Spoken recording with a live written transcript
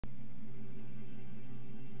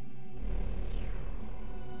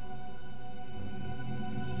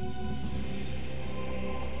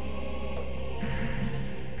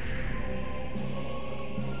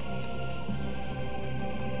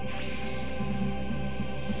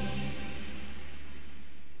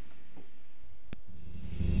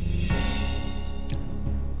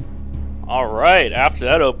Alright, after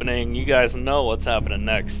that opening, you guys know what's happening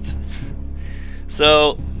next.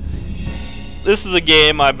 So, this is a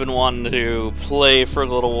game I've been wanting to play for a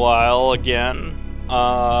little while again.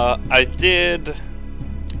 I did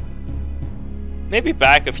maybe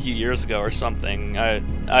back a few years ago or something. I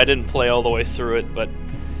didn't play all the way through it, but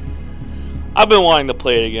I've been wanting to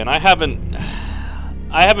play it again. I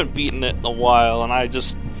haven't beaten it in a while, and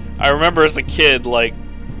I remember as a kid, like,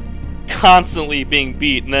 constantly being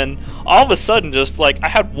beat, and then all of a sudden, just like, I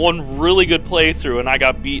had one really good playthrough, and I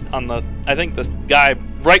got beat on I think the guy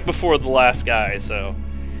right before the last guy. So,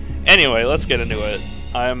 anyway, let's get into it.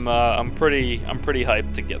 I'm pretty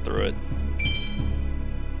hyped to get through it.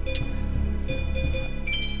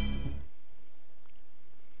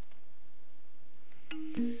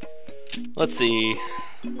 Let's see.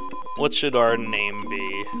 What should our name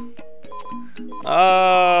be?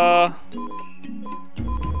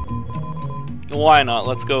 Why not?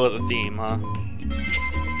 Let's go with a theme, huh?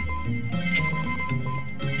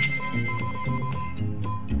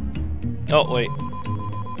 Oh, wait.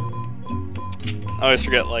 I always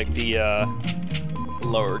forget, like, the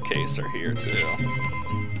lowercase are here, too.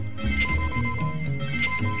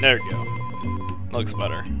 There we go. Looks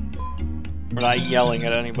better. We're not yelling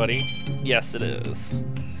at anybody. Yes, it is.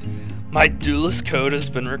 My duelist code has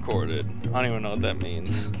been recorded. I don't even know what that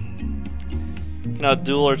means. You cannot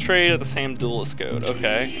duel or trade at the same duelist code.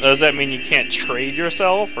 Okay. Does that mean you can't trade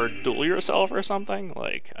yourself or duel yourself or something?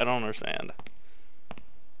 Like, I don't understand.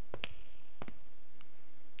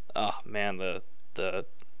 Oh man, the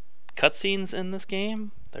cutscenes in this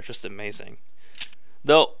game, they're just amazing.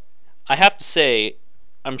 Though, I have to say,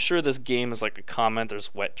 I'm sure this game is like a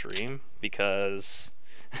commenter's wet dream, because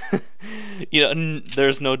you know,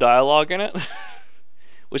 there's no dialogue in it.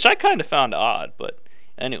 Which I kind of found odd, but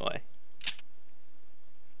anyway.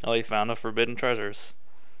 Oh, you found the forbidden treasures.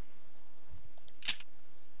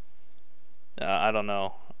 I don't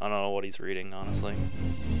know. I don't know what he's reading, honestly.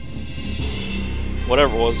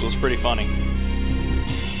 Whatever it was pretty funny.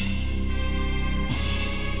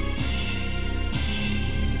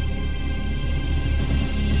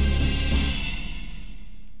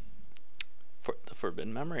 For the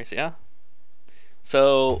forbidden memories, yeah.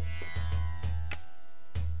 So,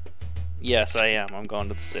 yes, I am. I'm going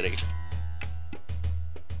to the city.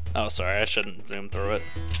 Oh, sorry, I shouldn't zoom through it.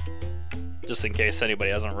 Just in case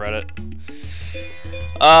anybody hasn't read it.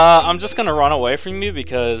 I'm just gonna run away from you,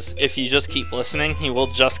 because if you just keep listening, he will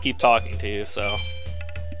just keep talking to you, so.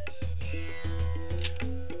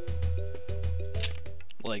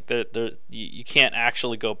 Like, you can't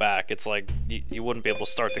actually go back. It's like, you wouldn't be able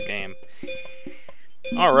to start the game.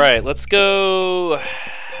 Alright, let's go.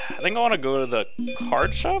 I think I want to go to the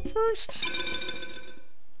card shop first.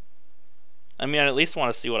 I mean, I at least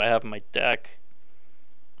want to see what I have in my deck.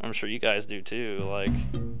 I'm sure you guys do too, like.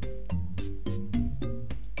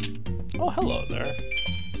 Oh, hello there.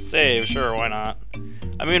 Save, sure, why not?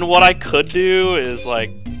 I mean, what I could do is,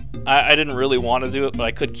 like, I didn't really want to do it, but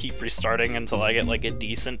I could keep restarting until I get, like, a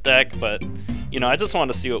decent deck, but, you know, I just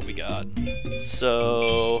wanted to see what we got.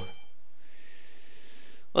 So,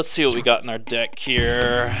 let's see what we got in our deck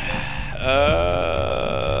here. I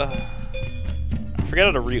forgot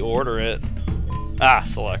how to reorder it. Ah,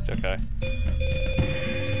 select, okay.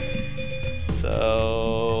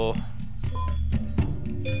 So,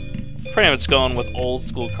 pretty much going with old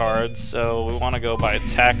school cards, so we want to go by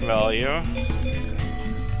attack value.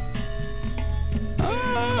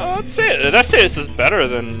 I'd say this is better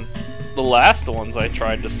than the last ones I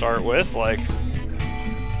tried to start with. Like,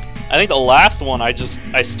 I think the last one I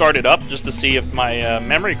started up just to see if my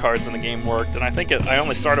memory cards in the game worked, and I think I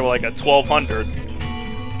only started with like a 1200,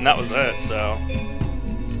 and that was it. So,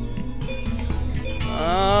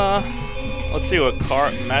 let's see what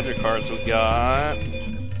magic cards we got.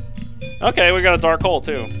 Okay, we got a Dark Hole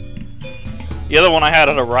too. The other one I had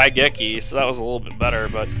a Raigeki, so that was a little bit better,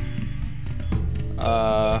 but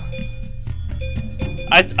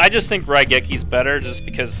I just think Raigeki's better just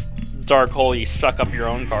because Dark Hole you suck up your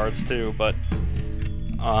own cards too, but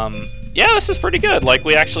yeah, this is pretty good. Like,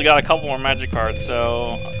 we actually got a couple more magic cards,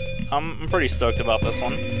 so I'm pretty stoked about this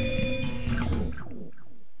one.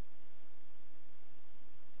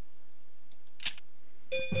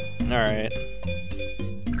 Alright.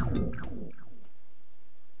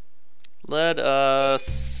 Let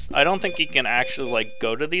us... I don't think you can actually, like,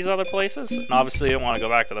 go to these other places. And obviously, I don't want to go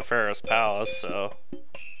back to the Pharaoh's Palace, so...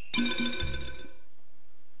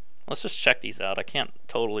 Let's just check these out. I can't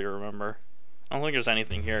totally remember. I don't think there's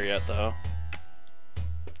anything here yet, though.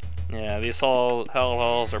 Yeah, these hell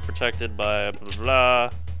halls are protected by blah, blah,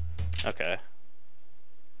 blah. Okay.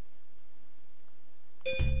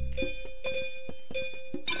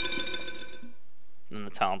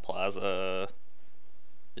 town plaza.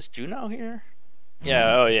 Is Juno here?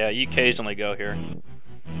 Yeah, oh yeah, you occasionally go here.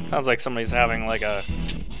 Sounds like somebody's having like a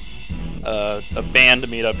band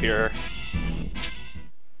meet up here.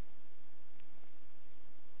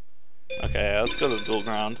 Okay, let's go to the dual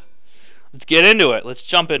ground. Let's get into it. Let's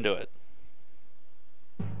jump into it.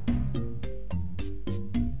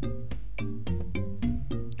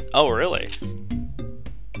 Oh, really?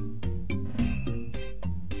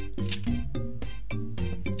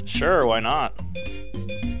 Sure, why not?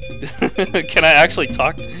 Can I actually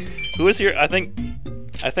talk? Who is here? I think,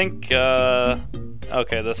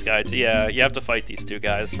 okay, this guy. Yeah, you have to fight these two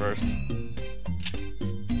guys first.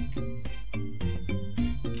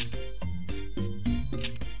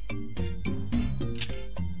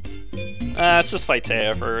 Let's just fight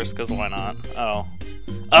Taya first, because why not? Oh.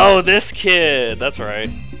 Oh, this kid! That's right.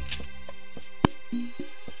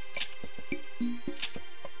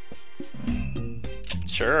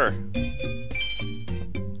 Sure.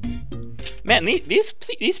 Man, these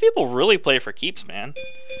people really play for keeps, man.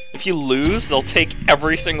 If you lose, they'll take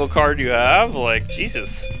every single card you have. Like,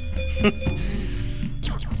 Jesus.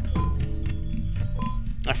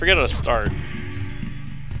 I forget how to start.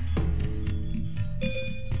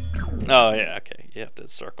 Oh, yeah, okay. You have to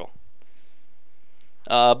circle.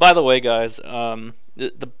 By the way, guys,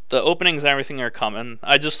 the openings and everything are coming.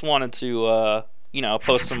 I just wanted to, you know,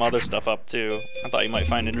 post some other stuff up, too. I thought you might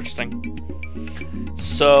find interesting.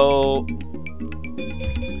 So,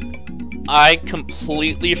 I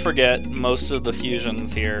completely forget most of the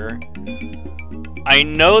fusions here. I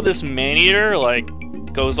know this Maneater, like,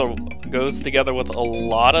 goes together with a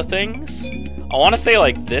lot of things. I want to say,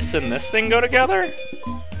 like, this and this thing go together.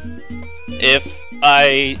 If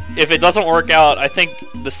it doesn't work out, I think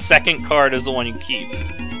the second card is the one you keep.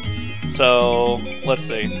 So, let's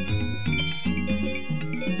see.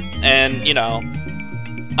 And, you know,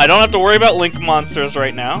 I don't have to worry about Link monsters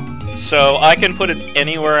right now, so I can put it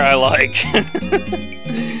anywhere I like.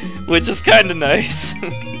 Which is kind of nice.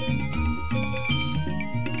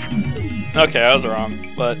 Okay, I was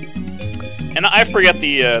wrong, but... And I forget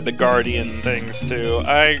the Guardian things, too.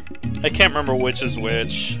 I can't remember which is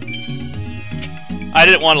which. I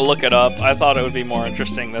didn't want to look it up. I thought it would be more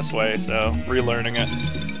interesting this way, so relearning it.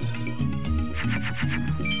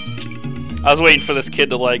 I was waiting for this kid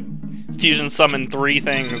to, like, fusion summon 3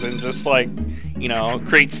 things and just, like, you know,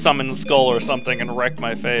 create Summon Skull or something and wreck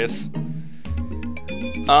my face.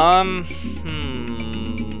 I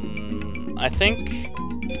think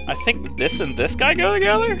this and this guy go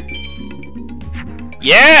together?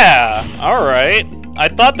 Yeah! Alright. I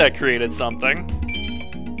thought that created something.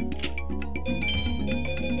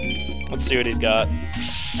 Let's see what he's got.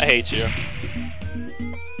 I hate you.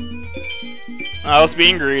 I was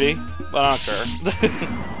being greedy, but I don't care.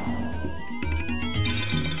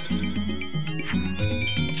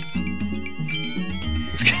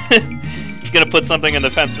 He's gonna put something in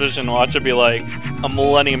defense vision, watch it be like a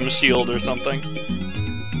Millennium Shield or something.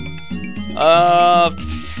 I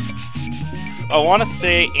wanna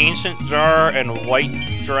say Ancient Jar and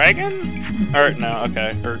White Dragon? Or, no,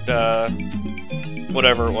 okay. Or,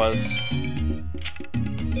 whatever it was.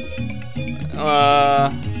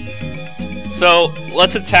 So,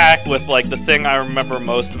 let's attack with, like, the thing I remember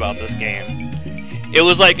most about this game. It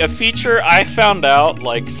was, like, a feature I found out,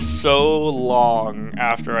 like, so long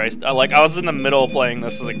after I was in the middle of playing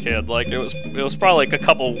this as a kid. Like, it was probably, like, a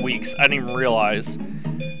couple weeks. I didn't even realize.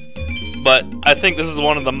 But I think this is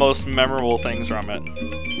one of the most memorable things from it.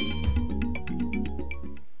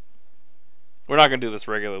 We're not gonna do this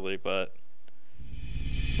regularly, but...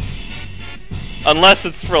 Unless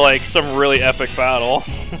it's for, like, some really epic battle.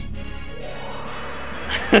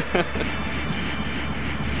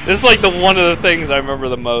 This is, like, one of the things I remember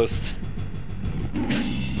the most.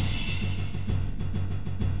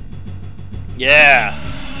 Yeah!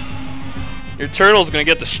 Your turtle's gonna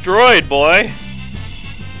get destroyed, boy!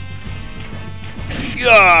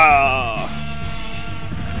 Yeah!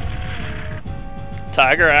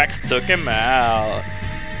 Tiger Axe took him out.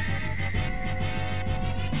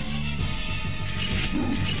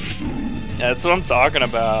 That's what I'm talking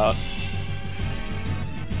about.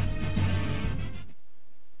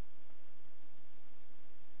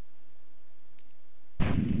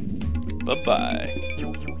 Bye-bye.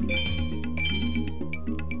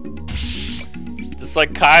 Just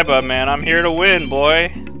like Kaiba, man, I'm here to win,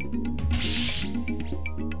 boy.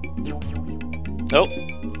 Nope.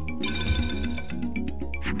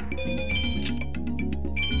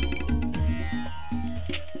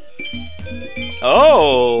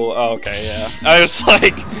 Oh, okay, yeah. I was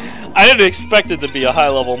like, I didn't expect it to be a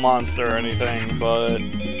high-level monster or anything, but...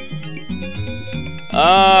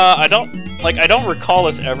 I don't recall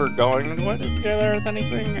us ever going together with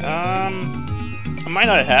anything. I might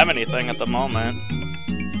not have anything at the moment.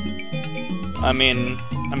 I mean,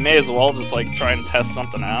 I may as well just like try and test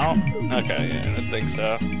something out. Okay, yeah, I think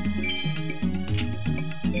so.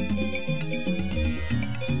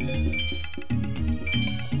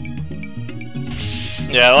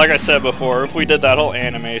 Yeah, like I said before, if we did that whole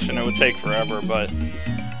animation, it would take forever, but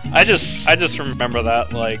I just remember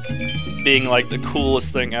that like being like the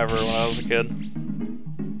coolest thing ever when I was a kid.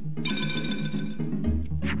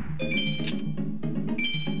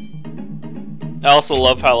 I also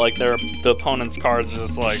love how like the opponent's cards are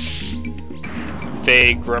just like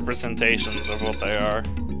vague representations of what they are.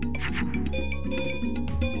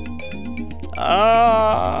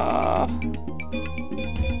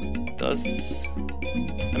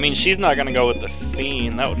 I mean, she's not gonna go with the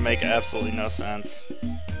Fiend. That would make absolutely no sense.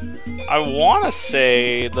 I want to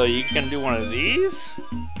say, though, you can do one of these?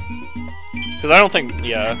 Because I don't think...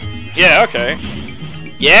 Yeah. Yeah, okay.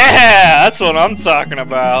 Yeah! That's what I'm talking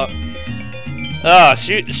about. Ah,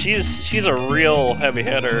 she's a real heavy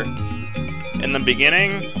hitter. In the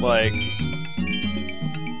beginning, like...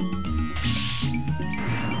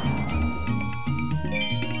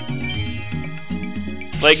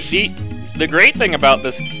 Like, the great thing about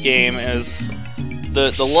this game is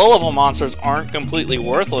the low-level monsters aren't completely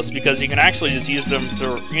worthless because you can actually just use them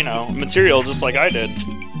to, you know, material just like I did.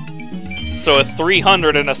 So a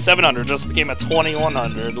 300 and a 700 just became a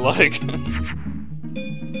 2100, like...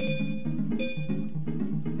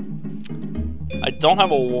 I don't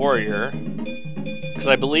have a warrior, because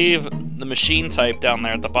I believe the machine type down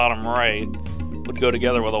there at the bottom right would go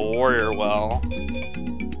together with a warrior well.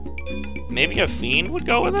 Maybe a fiend would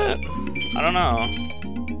go with it? I don't know.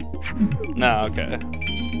 No, okay.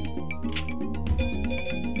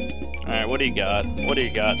 Alright, what do you got? What do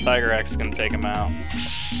you got? Tiger X is gonna take him out.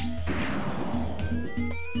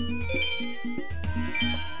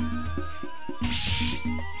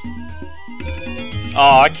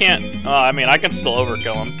 Oh, I can't. I mean, I can still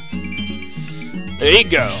overkill him. There you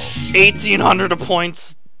go. 1,800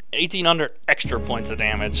 points. 1,800 extra points of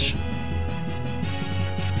damage.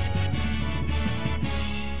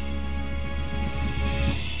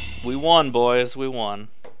 We won, boys. We won.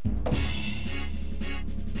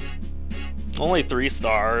 Only 3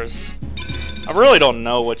 stars. I really don't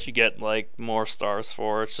know what you get, like, more stars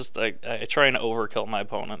for. It's just, like, I try and overkill my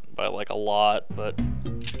opponent by, like, a lot, but...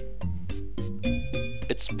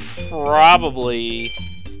 It's probably,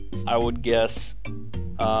 I would guess, you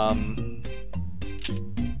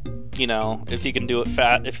know, if you can do it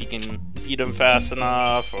if you can beat him fast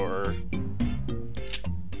enough, or...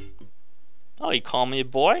 Oh, you call me a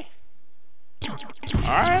boy?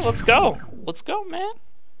 Alright, let's go. Let's go, man.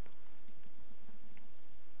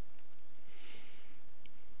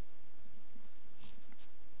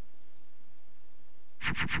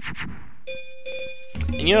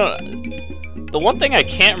 And you know, the one thing I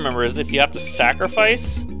can't remember is if you have to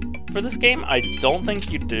sacrifice for this game. I don't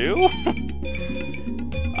think you do.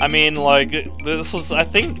 I mean, like, this was, I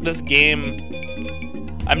think this game,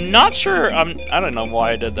 I'm not sure, I don't know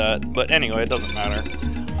why I did that, but anyway, it doesn't matter.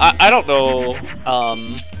 I don't know,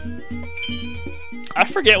 I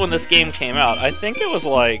forget when this game came out. I think it was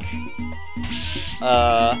like,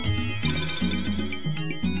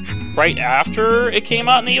 right after it came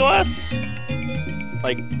out in the US?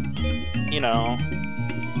 Like, you know,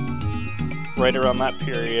 right around that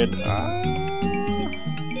period.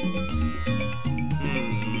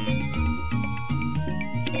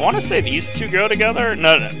 I want to say these two go together.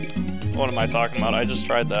 No, no. What am I talking about? I just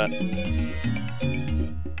tried that.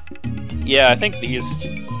 Yeah, I think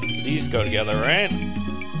these go together, right?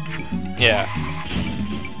 Yeah.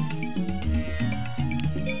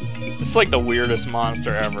 It's like the weirdest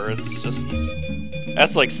monster ever. It's just...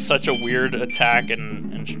 That's like such a weird attack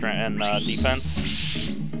and defense.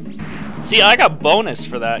 See, I got bonus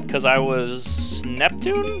for that because I was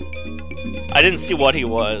Neptune? I didn't see what he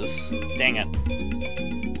was. Dang it.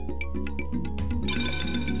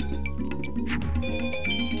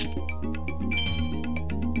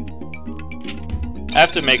 I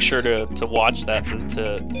have to make sure to watch that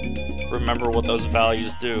to remember what those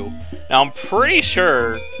values do. Now I'm pretty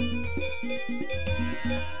sure...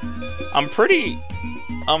 I'm pretty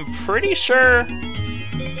sure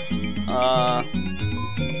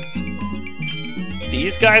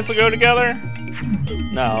these guys will go together?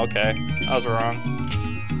 No, okay. I was wrong.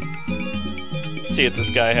 See what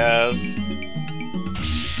this guy has.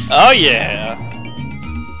 Oh yeah!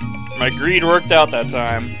 My greed worked out that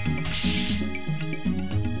time.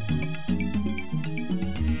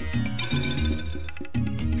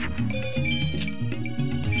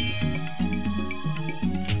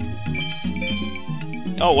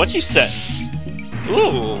 Oh, what you said?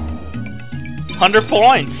 Ooh. 100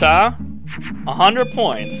 points, huh? 100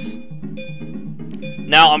 points.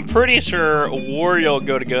 Now, I'm pretty sure Wario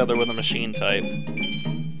go together with a machine type.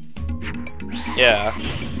 Yeah.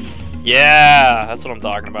 Yeah, that's what I'm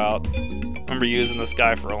talking about. I remember using this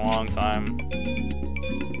guy for a long time.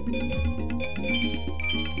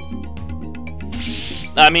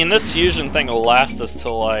 I mean, this fusion thing will last us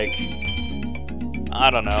till, like, I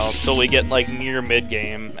don't know, till we get, like, near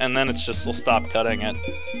mid-game, and then it's just, we'll stop cutting it.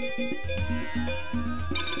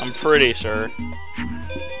 I'm pretty sure.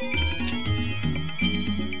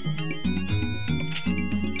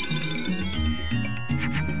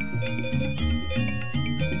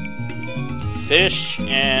 Fish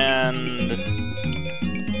and...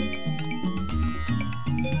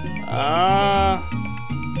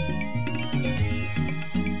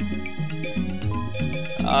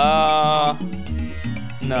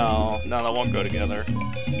 No, that won't go together.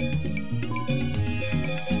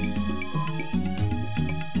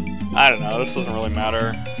 I don't know, this doesn't really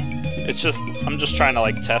matter. It's just, I'm just trying to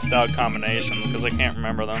like test out combinations because I can't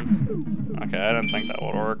remember them. Okay, I didn't think that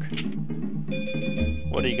would work.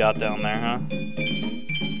 What do you got down there, huh?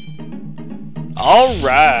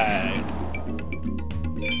 Alright!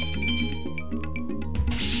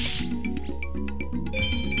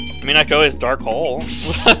 I mean, I could always Dark Hole.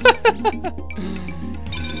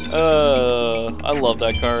 I love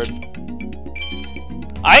that card.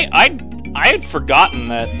 I had forgotten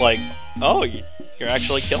that, like, oh, you're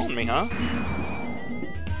actually killing me, huh?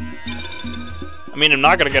 I mean, I'm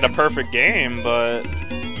not gonna get a perfect game, but...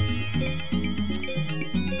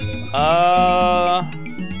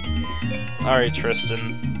 Alright,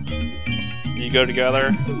 Tristan. Do you go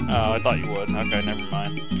together? Oh, I thought you would. Okay, never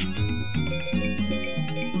mind.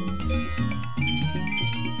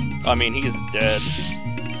 I mean, he's dead.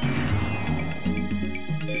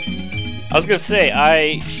 I was gonna say,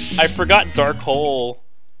 I forgot Dark Hole,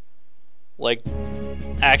 like,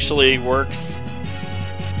 actually works.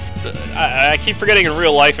 I keep forgetting in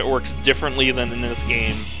real life it works differently than in this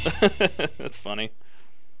game. That's funny.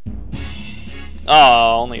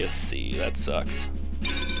 Oh, only a C. That sucks.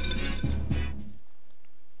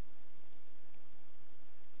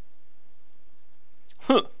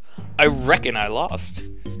 Huh. I reckon I lost.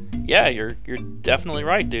 Yeah, you're definitely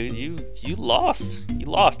right, dude. You lost. You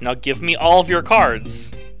lost. Now give me all of your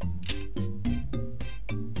cards.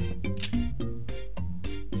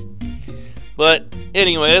 But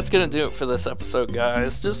anyway, that's gonna do it for this episode,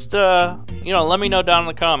 guys. Just you know, let me know down in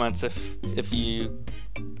the comments if you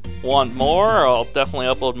want more. I'll definitely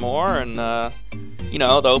upload more, and you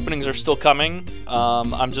know, the openings are still coming.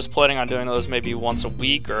 I'm just planning on doing those maybe once a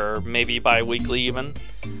week or maybe bi-weekly even.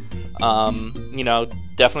 You know,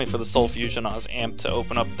 definitely for the Soul Fusion, I was amped to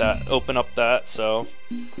open up that. So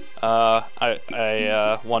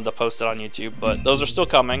I wanted to post it on YouTube, but those are still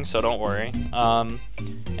coming, so don't worry.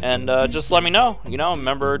 And just let me know. You know,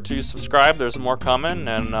 remember to subscribe. There's more coming,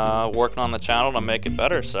 and working on the channel to make it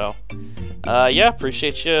better. So yeah,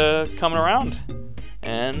 appreciate you coming around,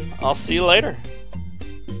 and I'll see you later.